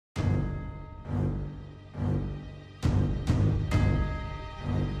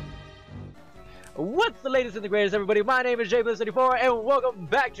What's the latest and the greatest, everybody? My name is JBliss34, and welcome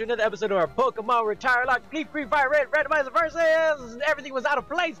back to another episode of our Pokemon Retirelocke Free Fire Red Randomizer versus. Everything was out of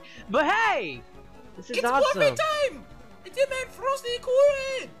place, but hey, this is awesome. It's time! It's your man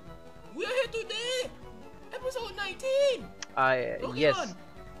FrostyKoolaid! We are here today! Episode 19! Yes.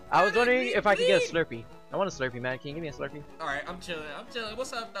 I was wondering if I could get a Slurpee. I want a Slurpee, man. Can you give me a Slurpee? Alright, I'm chilling.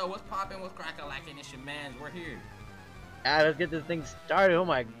 What's up, though? What's poppin'? What's crackalackin'? It's your mans. We're here. Let's get this thing started. Oh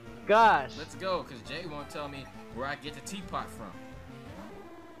my gosh. Let's go, because Jay won't tell me where I get the teapot from.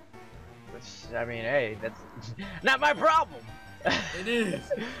 I mean, hey, that's not my problem. It is.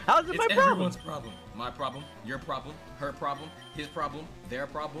 How's it my problem? Everyone's problem. My problem, your problem, her problem, his problem, their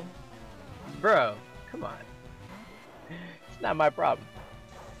problem. Bro, come on. It's not my problem.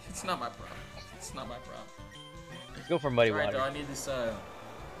 It's not my problem. It's not my problem. Let's go for muddy water. Alright, though, I need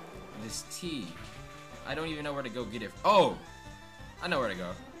this tea. I don't even know where to go get it. Oh! I know where to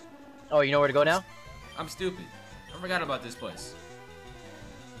go. Oh, you know where to go now? I'm stupid. I forgot about this place.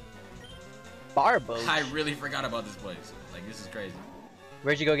 Barbo. I really forgot about this place. Like, this is crazy.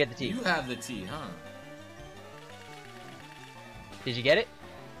 Where'd you go get the tea? You have the tea, huh? Did you get it?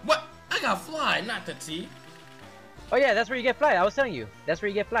 What? I got fly, not the tea. Oh yeah, that's where you get fly. I was telling you. That's where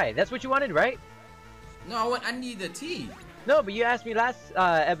you get fly. That's what you wanted, right? No, I need the tea. No, but you asked me last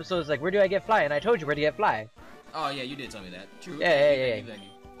episode, like, where do I get fly? And I told you where to get fly. Oh yeah, you did tell me that. True. Yeah.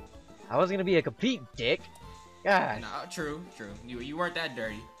 I wasn't gonna be a complete dick. Gosh. No, true. You weren't that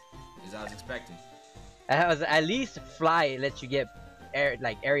dirty, as I was expecting. At least fly lets you get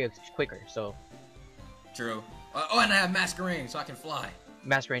area quicker. So. True. Oh, and I have Masquerain, so I can fly.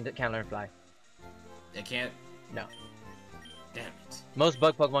 Masquerain can't learn fly. They can't. No. Damn it. Most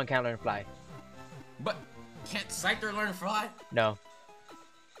bug Pokemon can't learn fly. But can't Scyther learn fly? No.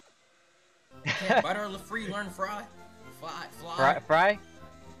 Can't Butterfree learn fly? Fly. Fry?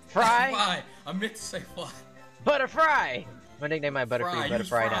 Fly. I meant to say fly. Butterfry! I'm gonna nickname my Butterfree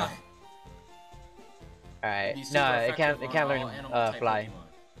Butterfry now. Alright. No, it can't learn fly. Pokemon.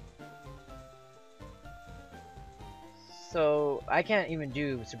 So I can't even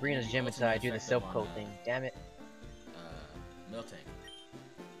do Sabrina's gym until I do the Silph Coat thing. Damn it. Miltank.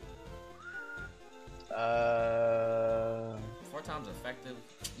 4 times effective.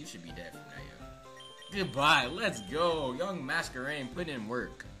 You should be dead from now, yo. Goodbye. Let's go. Young Masquerain, put in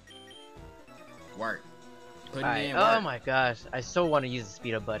work. Put in work. Oh my gosh, I so want to use the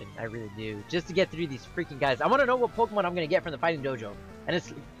speed up button. I really do, just to get through these freaking guys. I want to know what Pokemon I'm gonna get from the fighting dojo, and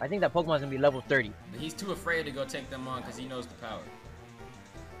I think that Pokemon's gonna be level 30. But he's too afraid to go take them on because he knows the power.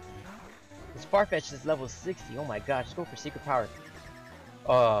 This Farfetch'd is level 60. Oh my gosh, let's go for secret power.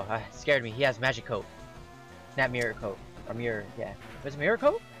 Oh, it scared me. He has magic coat, not mirror coat, or mirror. Yeah, was it mirror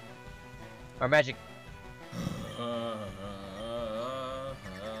coat or magic?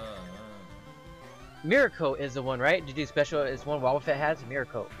 Mirror Coat is the one, right? To do special is one Wobbuffet has. Mirror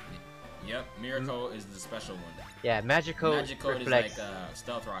Coat. Yep, Mirror Coat is the special one. Yeah, Magic Coat. Magic Coat reflects. is like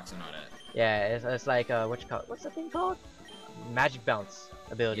Stealth Rocks and all that. Yeah, it's like what you call it? What's the thing called? Magic Bounce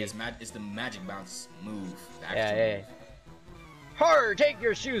ability. Yeah, it's the Magic Bounce move. Yeah. Horror, take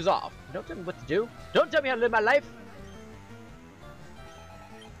your shoes off. Don't tell me what to do. Don't tell me how to live my life.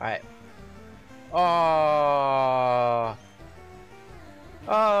 All right.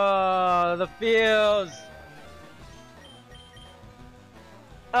 Oh, the feels.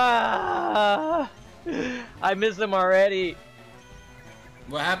 I miss them already.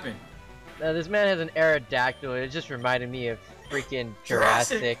 What happened? This man has an Aerodactyl. It just reminded me of freaking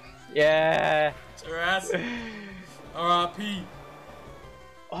Jurassic. Yeah. Jurassic. R.I.P.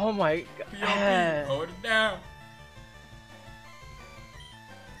 Oh my god. P.O.P. Hold it down.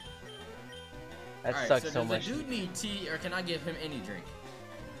 That sucks so much. Does the dude need tea, or can I give him any drink?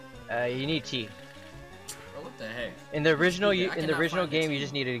 You need tea. Bro, what the heck? In the original game, you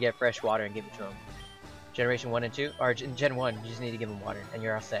just needed to get fresh water and give it to him. Generation 1 and 2, or in Gen 1, you just need to give him water, and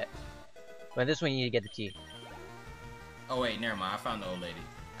you're all set. But this one, you need to get the tea. Oh wait, never mind. I found the old lady.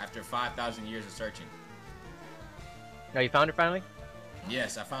 After 5,000 years of searching. Oh, you found her finally?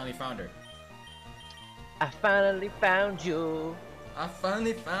 Yes, I finally found her. I finally found you. I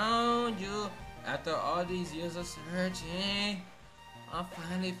finally found you. After all these years of searching, I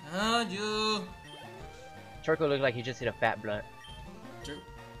finally found you. Turco looked like he just hit a fat blunt. True.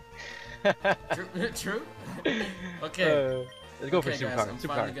 True. Okay. Let's go for super guys, car. I'm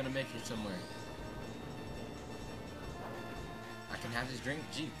finally gonna make it somewhere. I can have this drink.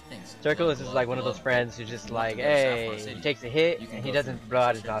 Gee, thanks. Turco is just like one of those friends who's just like, hey, he takes a hit and he doesn't blow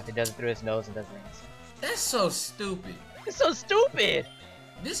out his mouth. He does it through his nose and doesn't rinse. That's so stupid. It's so stupid.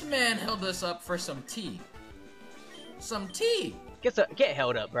 This man held us up for some tea. Some tea. Get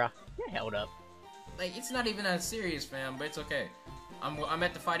held up, bro. Get held up. Like, it's not even that serious, fam, but it's okay. I'm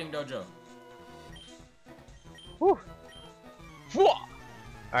at the fighting dojo. Whew.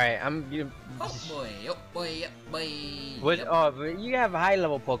 Alright, you. Oh boy, oh boy, oh boy. What? Yep. Oh, but you have high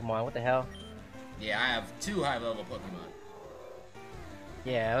level Pokemon. What the hell? Yeah, I have 2 high level Pokemon.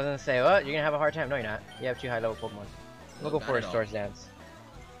 Yeah, I was gonna say, what? You're gonna have a hard time. No, you're not. You have 2 high level Pokemon. We'll go for a Source Dance.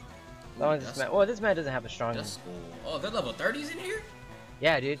 Ooh, This man, well, this man doesn't have a strong one. Oh, they're level 30s in here?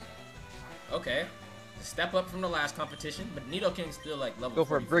 Yeah, dude. Okay. Step up from the last competition, but Nidoking's still like level Go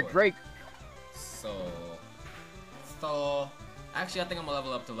for 44. a brick break. So, actually, I think I'm gonna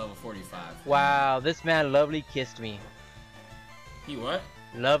level up to level 45. Wow, this man lovely kissed me. He what?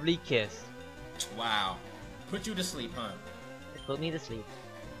 Lovely kissed. Wow. Put you to sleep, huh? Put me to sleep.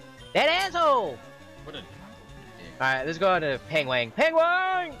 That asshole! What a dick. Alright, let's go on to Pangwang.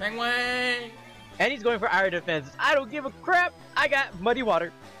 Pangwang! Pangwang! And he's going for Iron Defense. I don't give a crap. I got Muddy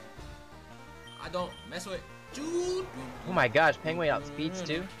Water. I don't mess with you. Oh my gosh, Pangwang outspeeds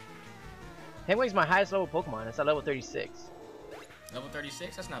too. Pangwang's my highest level Pokemon. It's at level 36. Level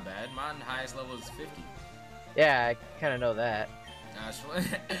 36? That's not bad. My highest level is 50. Yeah, I kind of know that.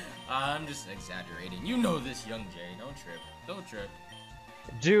 I'm just exaggerating. You know this, young Jay. Don't trip. Don't trip.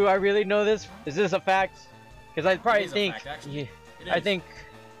 Do I really know this? Is this a fact? Because I probably think, I think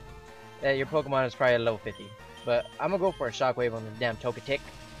that your Pokemon is probably at level 50. But I'm gonna go for a Shockwave on the damn Togetic.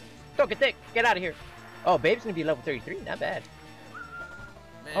 Togetic, get out of here! Oh, Babe's gonna be level 33. Not bad.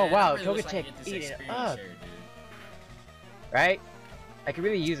 Man, oh wow, really Togetic eating it up. Right? I could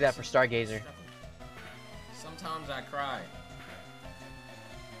really use that for Stargazer. Sometimes I cry.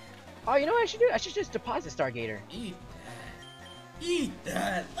 Oh, you know what I should do? I should just deposit Stargazer. Eat that. Eat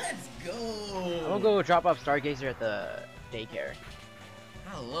that. Let's go. I'm gonna go drop off Stargazer at the daycare.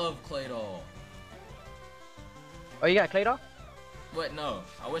 I love Claydol. Oh, you got Claydol? What? No.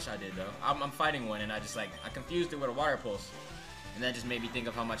 I wish I did, though. I'm fighting one, and I confused it with a water pulse. And that just made me think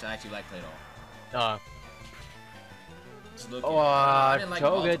of how much I actually like Claydol. Oh, I didn't like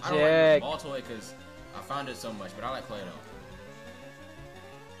Togetic. I don't like Baltoy because I found it so much, but I like Claydol.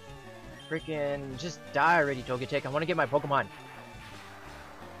 Freaking just die already, Togetic. I want to get my Pokemon.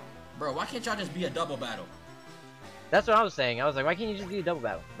 Bro, why can't y'all just be a double battle? That's what I was saying. I was like, why can't you just do a double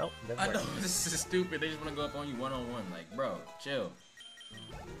battle? Nope. I know, this is stupid. They just want to go up on you one-on-one. Like, bro, chill.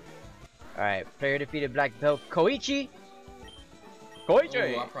 Alright, player defeated Black Belt Koichi.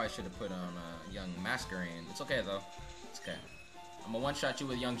 Koichi! Ooh, I probably should have put on young Masquerain. It's okay, though. It's okay. I'm gonna one-shot you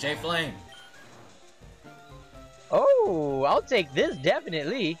with young J Flame. Oh, I'll take this,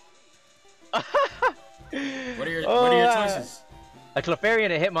 definitely. What are your choices? A Clefairy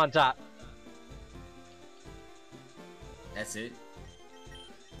and a Hitmontop. That's it?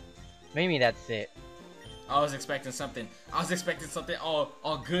 Maybe that's it. I was expecting something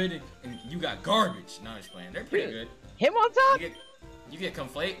all good, and you got garbage. No, I'm just playing. They're pretty good. Hitmontop? You get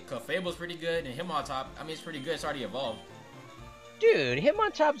Clefable's pretty good, and Hitmontop, I mean, it's pretty good. It's already evolved. Dude,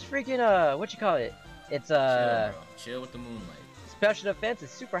 Hitmontop's freaking, what you call it? It's, Chill with the moonlight. Special defense is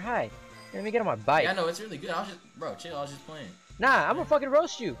super high. Let me get on my bike. Yeah, I know, it's really good. Chill, I was just playing. Nah, I'm gonna fucking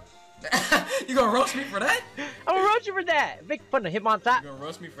roast you. You gonna roast me for that? I'm gonna roast you for that. Big fun of Hitmontop. You gonna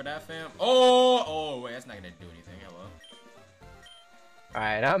roast me for that, fam? Oh, wait, that's not gonna do anything. Hello.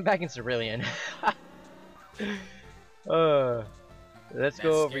 Alright, I'm back in Cerulean. Let's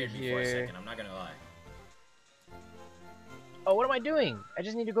go over here. For a second, I'm not gonna lie. Oh, what am I doing? I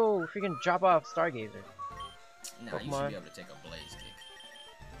just need to go freaking drop off Stargazer. Nah, Pokemon. You should be able to take a Blaze Kick.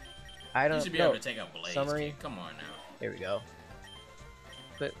 I don't know. You should be able to take a Blaze Kick. Come on now. There we go.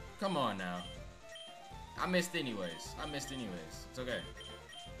 But come on now. I missed anyways. It's okay.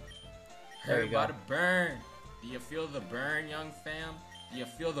 There you go. About to burn. Do you feel the burn, young fam? Do you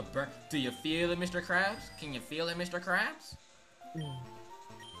feel the burn? Do you feel it, Mr. Krabs? Can you feel it, Mr. Krabs?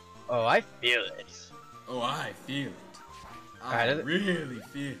 Oh, I feel it. Oh, I feel it. I really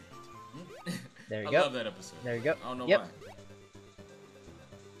feel it. There you go. I love that episode. There you go. I don't know why.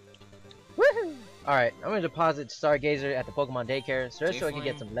 Woohoo! Alright, I'm gonna deposit Stargazer at the Pokemon daycare so I can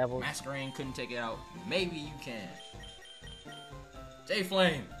get some levels. Masquerain couldn't take it out. Maybe you can. J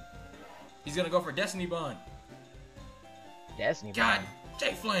Flame. He's gonna go for Destiny Bond. Destiny God, Bond.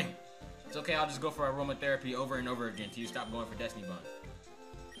 J Flame. It's okay, I'll just go for aromatherapy over and over again till you stop going for Destiny Bond.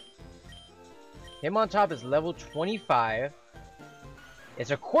 Hitmontop is level 25. It's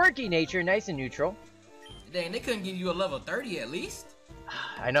a quirky nature, nice and neutral. Dang, they couldn't give you a level 30 at least.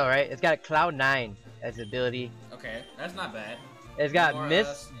 I know, right? It's got a Cloud 9 as ability. Okay, that's not bad. It's got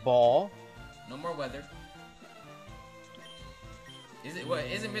Mist Ball. No more weather. Is it what?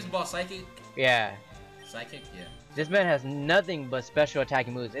 Isn't Mist Ball psychic? Yeah. Psychic? Yeah. This man has nothing but special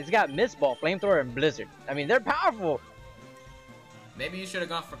attacking moves. It's got Mist Ball, Flamethrower, and Blizzard. I mean, they're powerful. Maybe you should have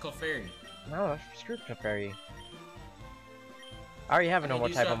gone for Clefairy. No, screw Clefairy. I already have a normal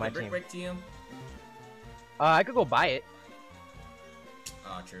type on my team. Brick TM? I could go buy it.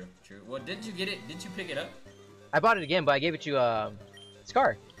 Oh, true, true. Well, didn't you get it? Didn't you pick it up? I bought it again, but I gave it to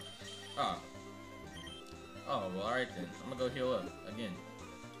Scar. Oh. Oh, well, alright then. I'm gonna go heal up again.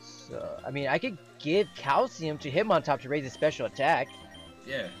 So, I mean, I could give Calcium to Hitmontop to raise his special attack.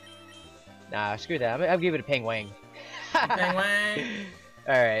 Yeah. Nah, screw that. I'll give it to Peng Wang. Peng Wang!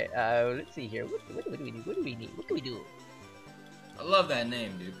 Alright, let's see here. What do we do? What do we need? What can we do? I love that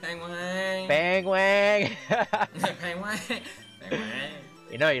name, dude. Peng Wang! Peng Wang! Peng Wang! Peng Wang!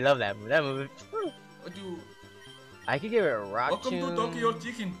 You know you love that move. That move. What do... I could give it a rock Welcome tune. to Tokyo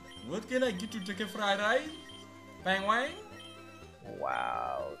Chicken. What can I get you, chicken fried rice? Peng Wang?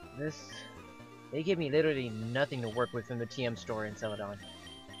 Wow, they give me literally nothing to work with in the TM store in Celadon.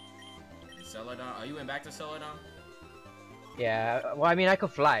 Celadon? Are you went back to Celadon? Yeah, well, I mean, I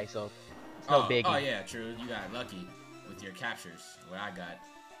could fly, so it's no biggie. Oh yeah, true. You got lucky with your captures. What I got.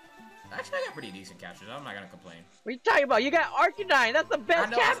 Actually, I got pretty decent captures. I'm not gonna complain. What are you talking about? You got Arcanine. That's the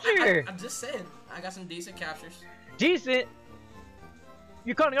best capture. I just said I got some decent captures. Decent?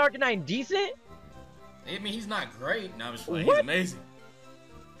 You're calling Arcanine decent? I mean, he's not great. No, I'm just playing. He's amazing.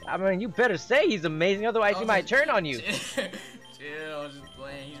 I mean, you better say he's amazing, otherwise he might turn on you. Chill, I was just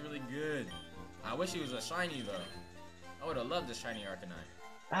playing. He's really good. I wish he was a shiny, though. I would have loved the shiny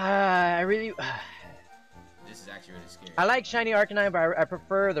Arcanine. I really... This is actually really scary. I like shiny Arcanine, but I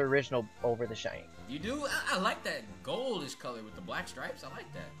prefer the original over the shiny. You do? I like that goldish color with the black stripes. I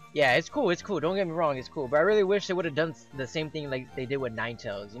like that. Yeah, it's cool. It's cool. Don't get me wrong. It's cool. But I really wish they would have done the same thing like they did with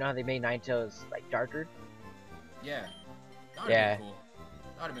Ninetales. You know how they made Ninetales like darker? Yeah. That would have been cool.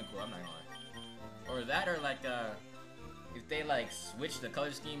 That would have been cool. I'm not gonna lie. Or that, or like if they like switched the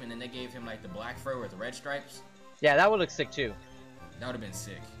color scheme and then they gave him like the black fur with the red stripes. Yeah, that would look sick too. That would have been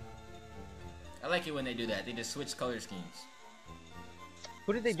sick. I like it when they do that. They just switch color schemes.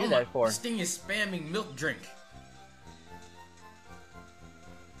 Who did they do that for? This thing is spamming milk drink.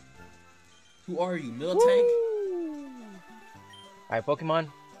 Who are you, Miltank? Alright, Pokemon.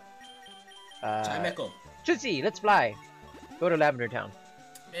 Chimecho. Tootsie, let's fly. Go to Lavender Town.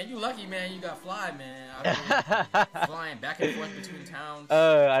 Man, you lucky, man. You got fly, man. I've been flying back and forth between towns.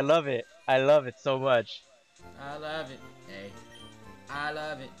 I love it. I love it so much. I love it. Hey. I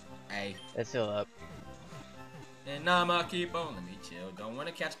love it. Hey. Let's heal up. And I'ma keep on. Let me chill. Don't want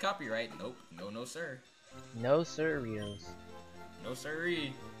to catch copyright. Nope. No, no, sir. No, sir, Rios. No,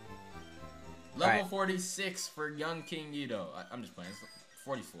 sirree. Level 46 for young King Ito. I'm just playing. It's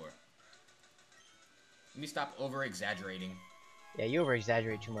 44. Let me stop over-exaggerating. Yeah, you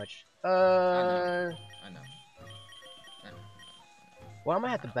over-exaggerate too much. I know. Well, I'm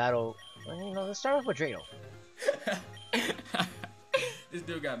gonna have to battle. Well, you know, let's start off with Drano. This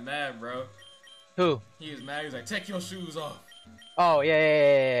dude got mad, bro. Who? He was mad. He was like, "Take your shoes off." Oh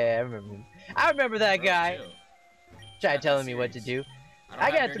yeah. I remember that guy. Chill. Try telling me what to do. I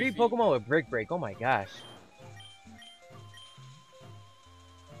got 3 Pokemon with Brick Break. Oh my gosh.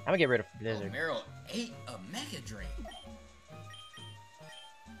 I'm gonna get rid of Blizzard. Oh, Meryl ate a Mega Drain.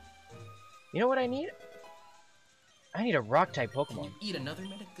 You know what I need? I need a rock type Pokemon. Can you eat another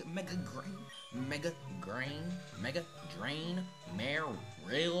Mega Drain,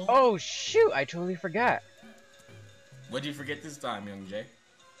 Meryl? Oh shoot! I totally forgot. What'd you forget this time, Young Jay?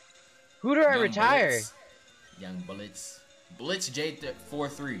 Who do I retire? Bullets. Young Bullets. Blitz J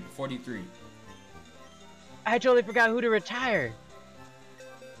 43. I totally forgot who to retire.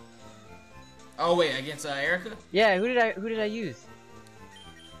 Oh wait, against Erica? Yeah, who did I use?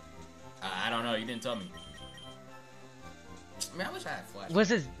 I don't know. You didn't tell me. I mean, I wish I had Flash.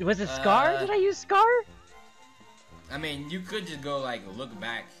 Was it Scar? Did I use Scar? I mean, you could just go like look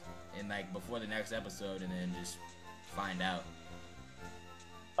back and like before the next episode and then just find out.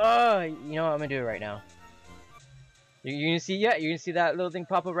 You know what? I'm gonna do it right now. You gonna see? Yeah, you gonna see that little thing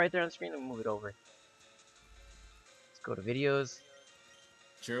pop up right there on the screen? Let me move it over. Let's go to videos.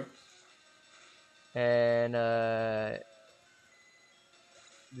 True. And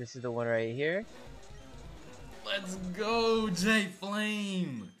this is the one right here. Let's go, J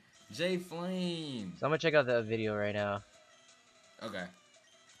Flame. J Flame. So I'm gonna check out the video right now. Okay.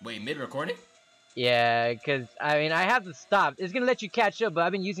 Wait, mid recording? Yeah, cause I mean I have to stop. It's gonna let you catch up, but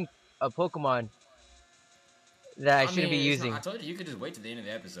I've been using a Pokemon that I shouldn't be using. I told you could just wait to the end of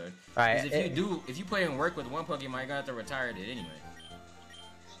the episode. Right. If you play and work with one Pokemon, you're gonna have to retire it anyway.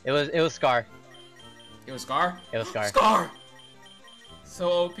 It was Scar. It was Scar? It was Scar. Scar! So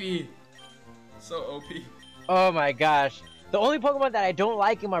OP. So OP. Oh my gosh. The only Pokemon that I don't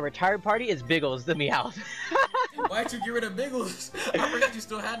like in my retired party is Biggles, the Meowth. Why'd you get rid of Biggles? I forgot you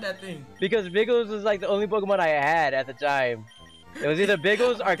still had that thing. Because Biggles was like the only Pokemon I had at the time. It was either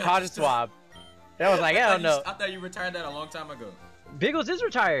Biggles or Cotton Swab. And I was like, I don't know. I thought you retired that a long time ago. Biggles is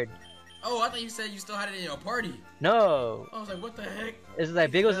retired. Oh, I thought you said you still had it in your party. No. I was like, what the heck? It's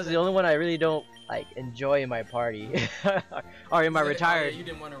like Biggles is the only one I really don't like enjoy in my party. Or in my retired. Oh, yeah, you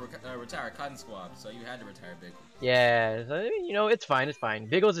didn't want to retire Cotton Swab, so you had to retire Biggles. Yeah, so, you know, it's fine, it's fine.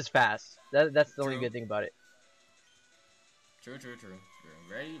 Biggles is fast. That's the only good thing about it. True.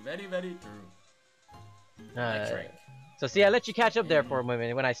 Very true. So see, I let you catch up there for a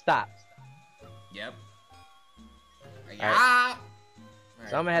moment when I stopped. Yep. Right.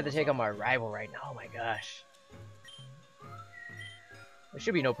 So I'm gonna have to take on my rival right now. Oh my gosh. There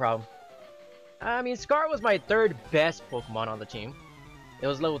should be no problem. I mean, Scar was my third best Pokemon on the team. It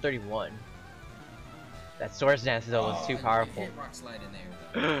was level 31. That Swords Dance though was too powerful. Hit Rock Slide in there,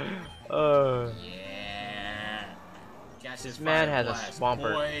 yeah. Catch this man has a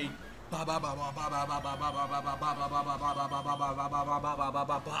Swampert. Boy.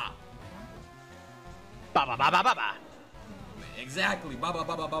 Exactly.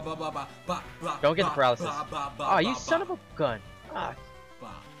 Don't get the paralysis. Oh, you son of a gun. Ah.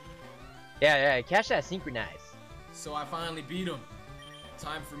 Yeah, catch that Synchronize. So I finally beat him.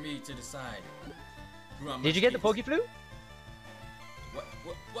 Time for me to decide. Did you get the Pokeflute?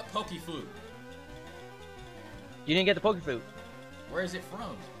 What Pokeflute? You didn't get the Pokeflute. Where is it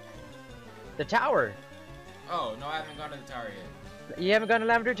from? The tower. Oh, no, I haven't gone to the tower yet. You haven't gone to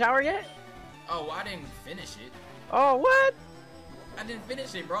Lavender Tower yet? Oh, well, I didn't finish it. Oh, what? I didn't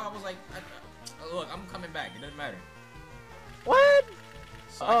finish it, bro. I was like, look, I'm coming back. It doesn't matter. What?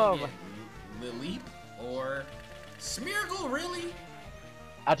 So I can get Lileep or Smeargle, really?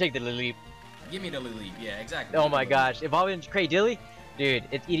 I'll take the Lileep. Give me the Lileep, yeah, exactly. Oh my gosh, evolving into Cradilly? Dude,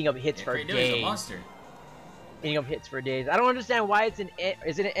 it's eating up hits for Cradilly's days. a monster. Eating up hits for days. I don't understand why it's an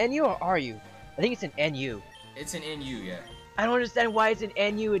is it an NU or RU? I think it's an NU. It's an NU, yeah. I don't understand why it's an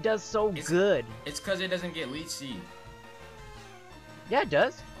NU. It does so good. It's because it doesn't get Leech Seed. Yeah, it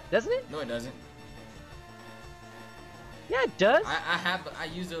does. Doesn't it? No, it doesn't. Yeah, it does. I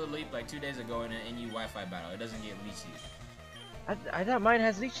used the Leap like 2 days ago in an NU Wi-Fi battle. It doesn't get Leech Seed. I thought mine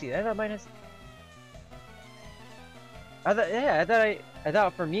has Leech Seed. I thought mine has. I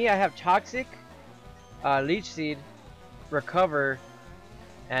thought for me I have Toxic, Leech Seed, Recover,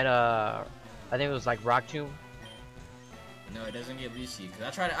 and I think it was like Rock Tomb. No, it doesn't get Leech Seed.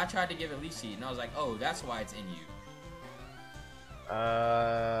 Cause I tried to give it Leech Seed, and I was like, oh, that's why it's in you.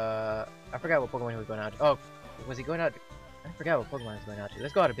 I forgot what Pokemon he was going out to. Oh, was he going out to... I forgot what Pokemon he was going out to.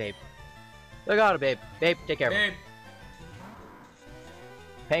 Let's go out to Babe. Let's go out to Babe. Babe, take care of him.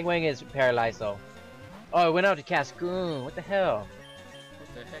 Penguin is paralyzed though. Oh, it went out to Cascoon. What the hell?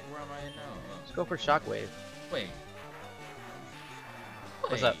 What the heck? Where am I in now? Oh. Let's go for Shockwave. Wait.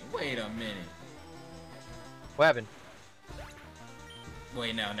 What's up? Wait a minute. What happened?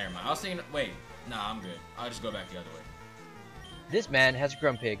 Wait, no, never mind. I was thinking... Wait. Nah, I'm good. I'll just go back the other way. This man has a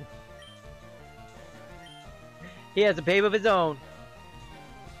Grumpig. He has a babe of his own.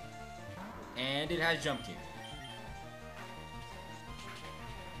 And it has Jump Kick.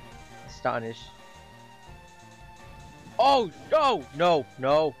 Astonish. Oh, no.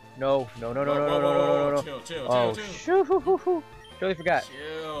 Chill. Shoo. Totally forgot.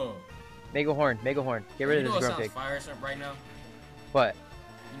 Chill. Mega Horn. Get rid of this Grumpig. Sounds fire right now? What?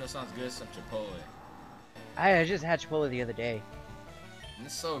 You know sounds good? Some Chipotle. I just had Chipotle the other day.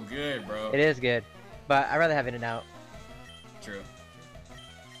 It's so good, bro. It is good, but I'd rather have In-N-Out. True.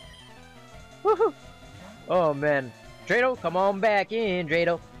 Woohoo! Oh man, Drado, come on back in,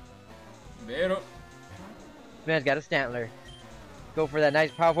 Drado. Drado. Man's got a Stantler. Go for that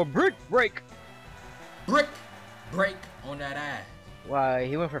nice, powerful Brick Break. Brick Break on that ass. Wow,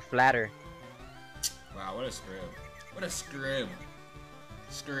 he went for Flatter. Wow, what a scrub. What a scrub.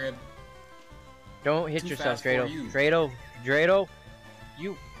 Scrub. Don't hit yourself, Drado. Drado. Drado.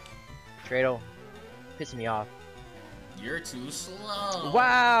 Pissing me off. You're too slow.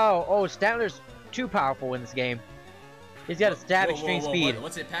 Wow! Oh, Stantler's too powerful in this game. He's got a Stab Extreme Speed.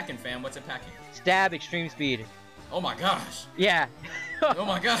 What's it packing, fam? What's it packing? Stab Extreme Speed. Oh my gosh. Yeah. Oh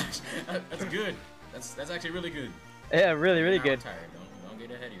my gosh. That's good. That's actually really good. Yeah, really good. Retired. Don't get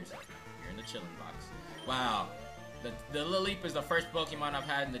ahead of yourself. You're in the chilling box. Wow. The Lileep is the first Pokemon I've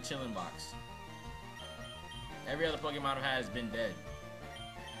had in the chilling box. Every other Pokemon I've had has been dead.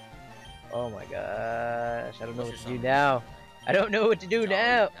 Oh my gosh, I don't know what to do now. I don't know what to do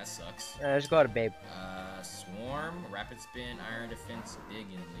now. That sucks. Let's go out of Babe. Swarm, Rapid Spin, Iron Defense, Dig,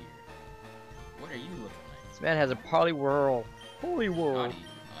 and Leer. What are you looking like? This man has a Poliwhirl. Poliwhirl. Oh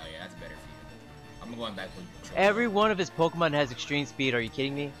yeah, that's better for you. I'm going back with Every one of his Pokemon has extreme speed. Are you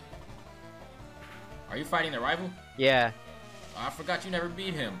kidding me? Are you fighting the rival? Yeah. Oh, I forgot you never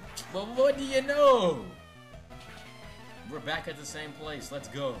beat him. But what do you know? We're back at the same place. Let's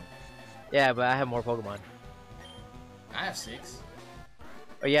go. Yeah, but I have more Pokemon. I have 6.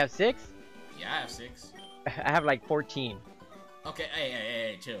 Oh, you have 6? Yeah, I have 6. I have like 14. Okay,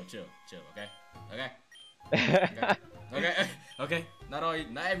 hey, chill, okay? Okay. Not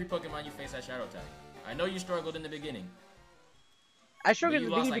every Pokemon you face has Shadow type. I know you struggled in the beginning. I struggled in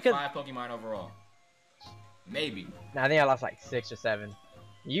the beginning because you because lost like 5 Pokemon overall. Maybe. Nah, I think I lost like 6 or 7.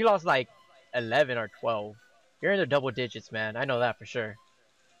 You lost like 11 or 12. You're in the double digits, man. I know that for sure.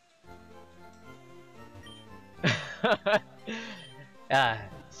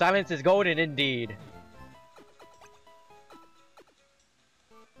 Silence is golden indeed.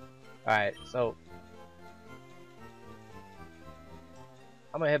 Alright, so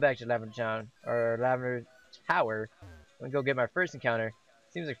I'm gonna head back to Lavender Town or Lavender Tower. I'm gonna go get my first encounter.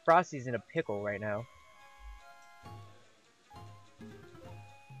 Seems like Frosty's in a pickle right now.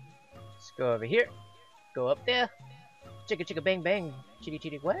 Let's go over here. Go up there. Chicka chicka bang bang. Chitty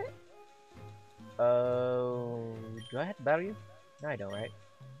chitty what? Do I have to battle you? No, I don't, right?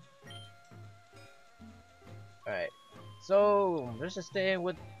 Alright. So, let's just stay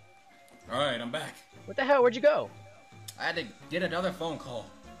with... Alright, I'm back. What the hell? Where'd you go? I had to get another phone call.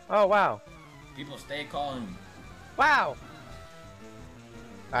 Oh, wow. People stay calling me. Wow!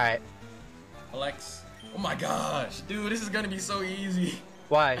 Alright. Alex. Oh my gosh. Dude, this is gonna be so easy.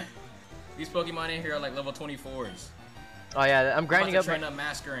 Why? These Pokemon in here are like level 24s. Oh yeah, I'm grinding up. Train up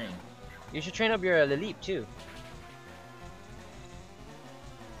Masquerain. You should train up your Lilip too.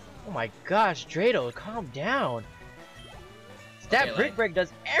 Oh my gosh, Drado, calm down. That okay, Brick Break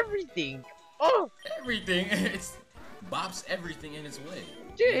does everything. Oh! Everything. It's bops everything in its way.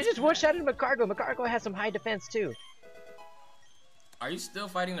 Dude, it just one-shotted Macargo. Macargo has some high defense too. Are you still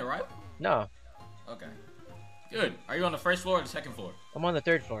fighting the rival? No. Okay. Good. Are you on the first floor or the second floor? I'm on the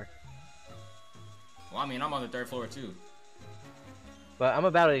 3rd floor. Well, I mean, I'm on the 3rd floor too. But I'm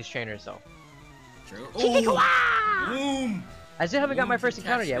about these trainers, so. True. Boom! I still haven't got my first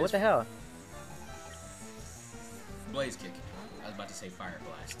encounter yet. What the hell? Blaze kick. I was about to say fire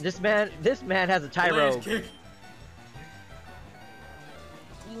blast. This man has a Tyro. Blaze kick.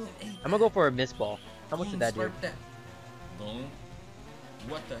 I'm gonna go for a Mist Ball. How much did that do? Boom.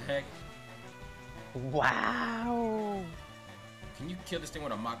 What the heck? Wow. Can you kill this thing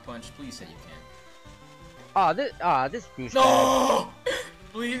with a Mach Punch? Please say you can. This douchebag. No!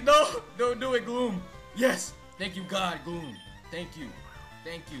 Please, no! Don't do it, Gloom. Yes. Thank you, God, Gloom. Thank you.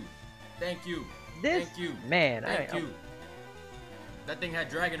 Thank you. Thank you. Thank you. Man, Thank you. That thing had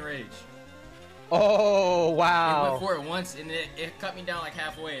Dragon Rage. Oh, wow. It went for it once, and it cut me down like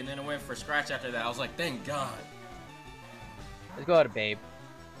halfway, and then it went for Scratch after that. I was like, thank God. Let's go at Babe.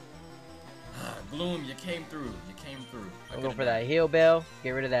 Gloom, you came through. You came through. I'm going for that Heal Bell.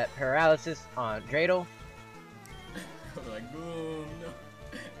 Get rid of that paralysis on Dreidel. Like, Gloom, no.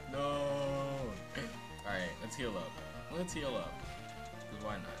 No. Alright, let's heal up. Let's heal up. Because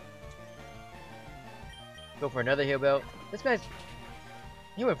why not? Go for another Heal Bell. This man's...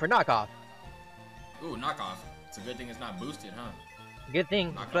 He went for knockoff. Ooh, knockoff. It's a good thing it's not boosted, huh? Good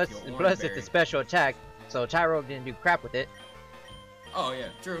thing. Knock Plus it's a special attack, so Tyro didn't do crap with it. Oh yeah,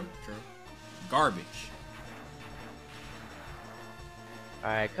 true. Garbage.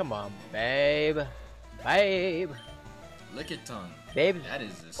 Alright, come on, babe. Babe. Lickitung. Babe. That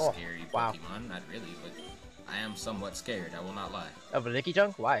is a scary wow. Pokemon. Not really, but I am somewhat scared. I will not lie. Of a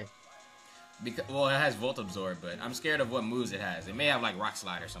Lickitung? Why? Because, well, it has Volt Absorb, but I'm scared of what moves it has. It may have like Rock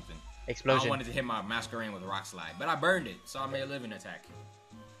Slide or something. Explosion. I wanted to hit my Masquerain with Rock Slide, but I burned it, so I may live an attack.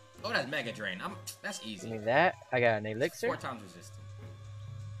 Oh, that's Mega Drain. That's easy. Give me that. I got an Elixir. 4 times resistant.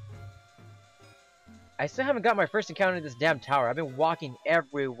 I still haven't got my first encounter in this damn tower. I've been walking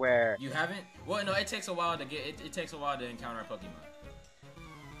everywhere. You haven't? Well, no. It takes a while to get. It takes a while to encounter a Pokemon.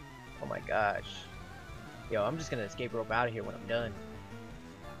 Oh my gosh. Yo, I'm just gonna escape rope out of here when I'm done.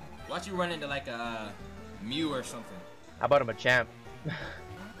 Watch you run into like a Mew or something. How about him a champ?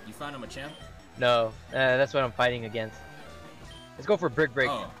 You found him a champ? No, that's what I'm fighting against. Let's go for Brick Break.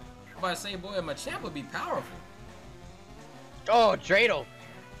 Oh, I'm about to say, boy, a Machamp would be powerful. Oh, Dreidel.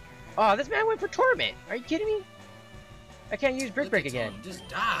 Oh, this man went for Torment. Are you kidding me? I can't use Brick Break again. Just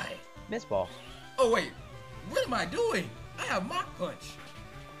die. Miss Ball. Oh, wait. What am I doing? I have Mach Punch.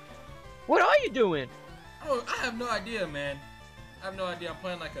 What are you doing? Oh, I have no idea, man. I have no idea. I'm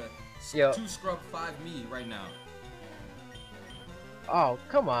playing like a 2 scrub 5 me right now. Oh,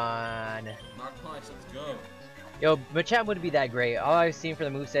 come on. Knock punch, let's go. Yo, Machamp wouldn't be that great. All I've seen for the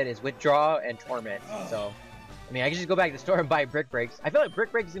moveset is Withdraw and Torment. So, I mean, I can just go back to the store and buy Brick Breaks. I feel like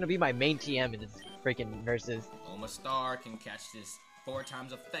Brick Break is gonna be my main TM in this freaking versus. Star can catch this 4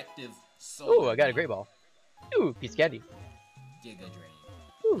 times effective. Ooh, I got a Great Ball. Ooh, piece of candy. Giga Drain.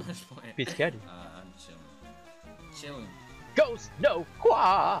 Ooh, piece of candy. I'm chilling. Ghost, no,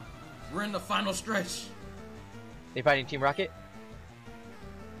 Qua. We're in the final stretch. They fighting Team Rocket?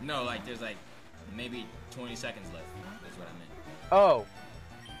 No, like there's like maybe 20 seconds left. That's what I meant. Oh.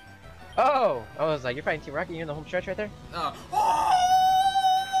 Oh! I was like, you're fighting Team Rocket? You're in the home stretch right there?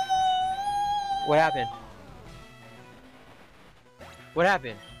 What happened? What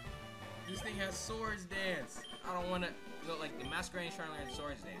happened? This thing has Swords Dance. I don't want to. Like the Masquerade's trying to learn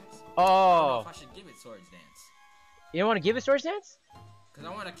Swords Dance. Oh. I don't know if I should give it Swords Dance. You don't want to give it Swords Dance? Because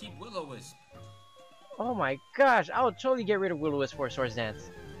I want to keep Will-O-Wisp. Oh my gosh, I would totally get rid of Will-O-Wisp for Swords Dance.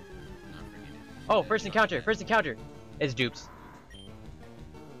 Oh, first encounter. It's dupes.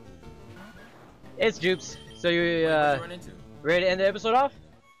 It's dupes. So you ready to end the episode off?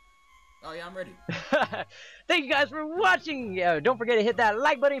 Oh yeah, I'm ready. Thank you guys for watching. Don't forget to hit that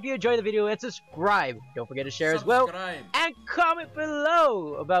like button if you enjoyed the video and subscribe. Don't forget to share as well. And comment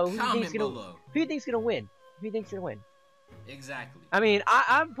below about who you think's gonna win. Who you think's gonna win? Exactly. I mean,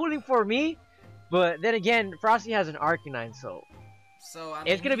 I'm pulling for me, but then again, Frosty has an Arcanine, so I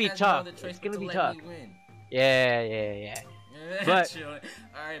mean, it's gonna be tough. It's gonna be tough. Yeah. But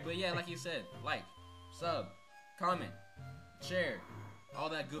alright, but yeah, like you said, like, sub, comment, share, all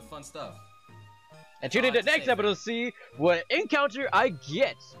that good fun stuff. And tune in to the next episode to see what encounter I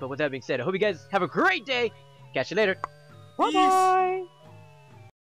get. But with that being said, I hope you guys have a great day. Catch you later. Bye bye.